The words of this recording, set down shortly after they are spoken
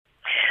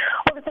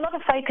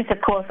focus,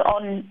 of course,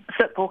 on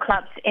football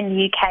clubs in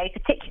the UK,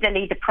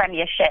 particularly the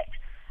Premiership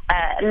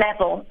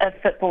level of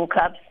football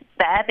clubs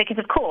there, because,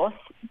 of course,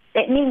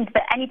 it means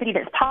that anybody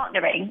that's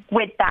partnering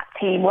with that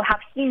team will have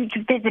huge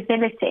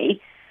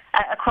visibility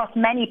across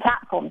many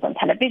platforms on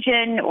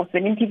television, also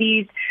in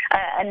interviews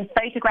and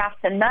photographs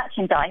and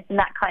merchandise and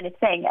that kind of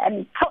thing.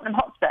 And Tottenham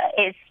Hotspur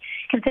is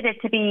considered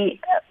to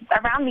be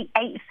around the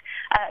eighth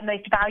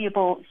most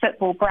valuable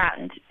football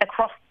brand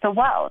across the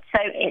world. So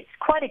it's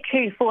quite a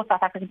coup for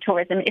South African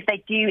tourism if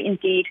they do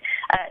indeed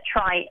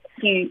try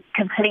to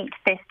complete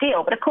this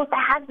deal. But of course,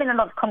 there has been a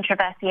lot of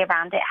controversy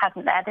around it,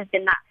 hasn't there? There's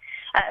been that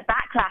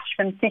backlash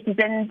from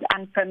citizens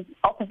and from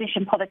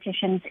opposition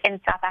politicians in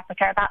South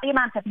Africa about the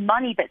amount of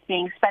money that's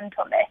being spent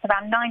on this.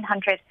 Around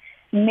 900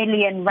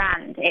 million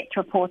rand it's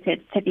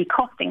reported to be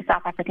costing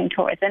South African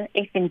tourism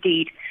if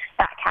indeed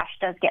that cash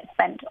does get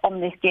spent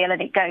on this deal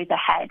and it goes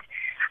ahead.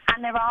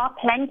 And there are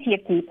plenty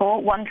of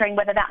people wondering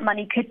whether that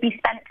money could be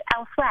spent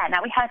elsewhere.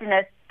 Now, we heard in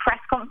a press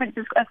conference,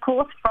 of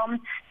course, from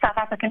South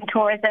African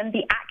Tourism,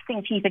 the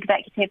acting chief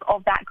executive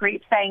of that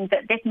group, saying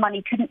that this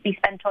money couldn't be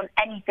spent on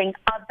anything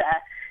other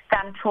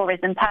than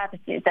tourism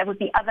purposes. There would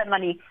be other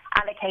money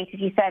allocated,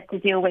 he said, to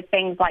deal with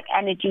things like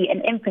energy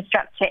and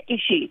infrastructure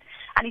issues.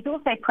 And he's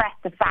also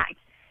pressed the fact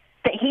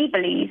that he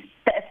believes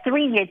that a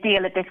 3-year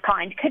deal of this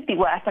kind could be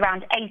worth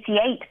around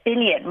 88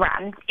 billion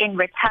rand in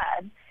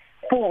return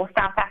for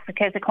South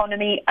Africa's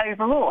economy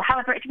overall.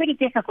 However, it's really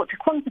difficult to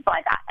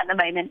quantify that at the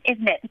moment,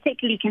 isn't it?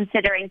 Particularly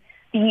considering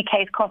the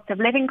UK's cost of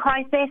living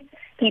crisis.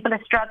 People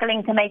are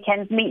struggling to make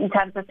ends meet in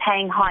terms of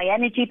paying high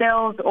energy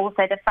bills.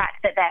 Also, the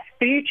fact that their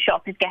food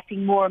shop is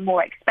getting more and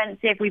more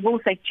expensive. We've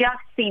also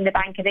just seen the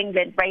Bank of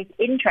England raise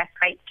interest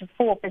rates to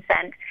 4%.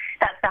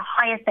 That's the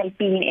highest they've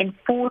been in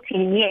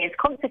 14 years.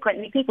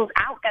 Consequently, people's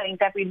outgoings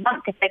every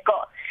month, if they've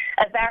got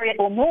a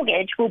variable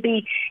mortgage, will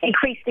be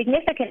increased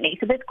significantly.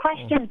 So there's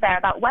questions there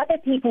about whether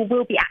people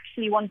will be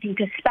actually wanting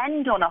to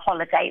spend on a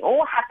holiday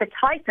or have the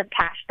type of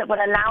cash that will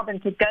allow them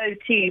to go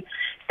to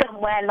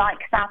somewhere like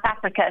South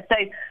Africa. So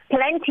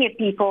plenty of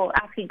people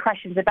asking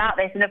questions about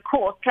this, and of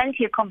course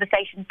plenty of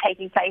conversations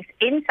taking place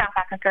in South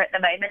Africa at the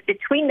moment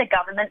between the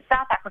government,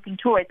 South African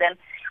Tourism,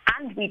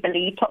 and we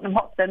believe Tottenham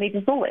Hotspur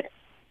moving forward.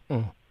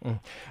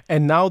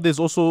 And now there's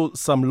also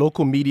some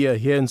local media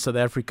here in South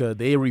Africa.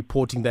 They're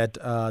reporting that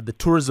the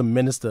tourism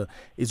minister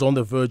is on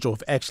the verge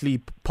of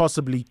actually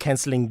possibly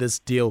cancelling this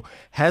deal.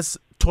 Has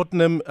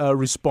Tottenham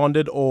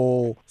responded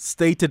or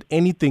stated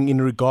anything in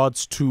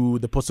regards to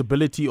the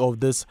possibility of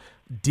this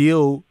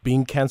deal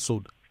being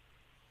cancelled?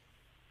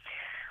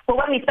 Well,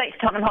 when we spoke to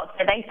Tottenham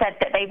Hotspur, they said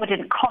that they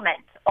wouldn't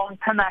comment on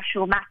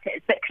commercial matters.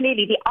 But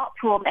clearly the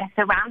uproar that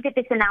surrounded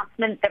this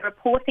announcement, the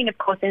reporting, of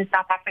course, in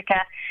South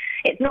Africa,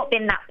 it's not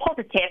been that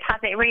positive, has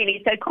it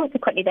really? So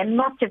consequently, there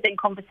must have been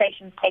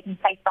conversations taking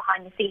place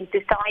behind the scenes,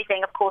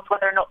 deciding, of course,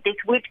 whether or not this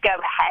would go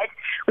ahead.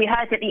 We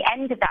heard at the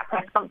end of that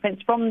press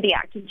conference from the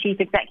acting chief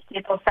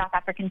executive of South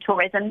African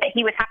Tourism that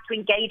he would have to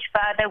engage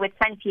further with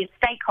plenty of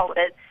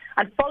stakeholders.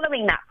 And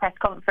following that press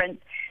conference,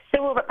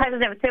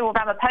 President Cyril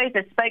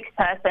Ramaphosa's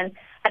spokesperson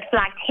had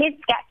flagged his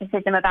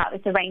scepticism about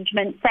this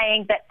arrangement,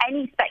 saying that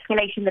any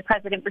speculation the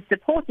president was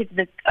supportive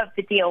of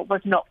the deal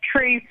was not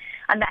true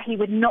and that he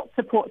would not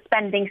support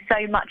spending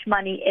so much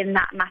money in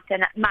that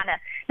manner.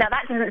 Now,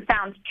 that doesn't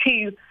sound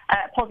too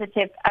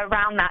positive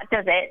around that,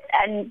 does it?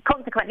 And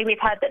consequently,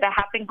 we've heard that there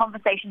have been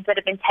conversations that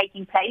have been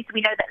taking place.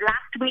 We know that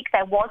last week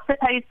there was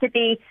supposed to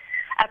be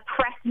a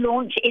press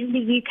launch in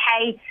the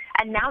UK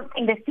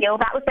announcing this deal.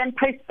 That was then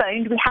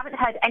postponed. We haven't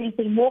heard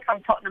anything more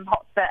from Tottenham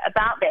Hotspur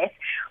about this.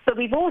 But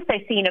we've also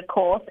seen, of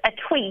course, a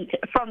tweet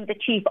from the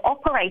Chief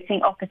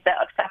Operating Officer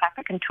of South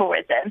African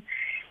Tourism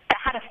that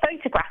had a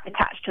photograph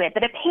attached to it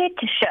that appeared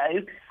to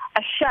show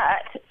a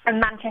shirt from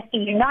Manchester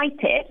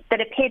United that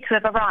appeared to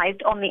have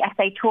arrived on the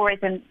SA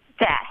Tourism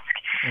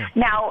desk.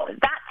 Now,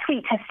 that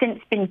tweet has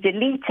since been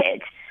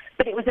deleted,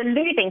 but it was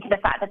alluding to the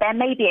fact that there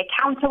may be a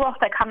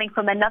counter-offer coming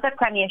from another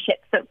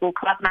Premiership football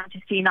club,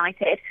 Manchester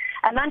United.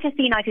 A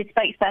Manchester United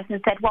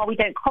spokesperson said, while we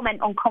don't comment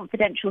on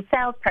confidential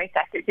sales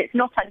processes, it's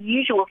not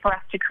unusual for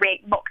us to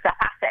create mocked-up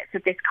assets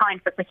of this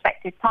kind for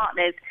prospective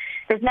partners.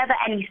 There's never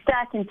any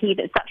certainty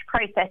that such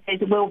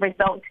processes will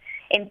result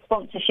in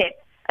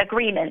sponsorship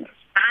agreements.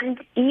 And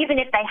even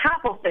if they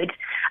have offered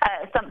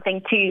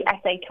something to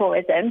SA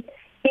Tourism,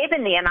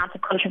 given the amount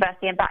of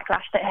controversy and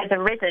backlash that has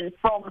arisen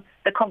from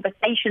the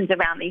conversations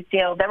around these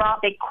deals, there are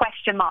big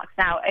question marks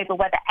now over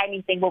whether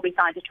anything will be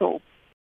signed at all.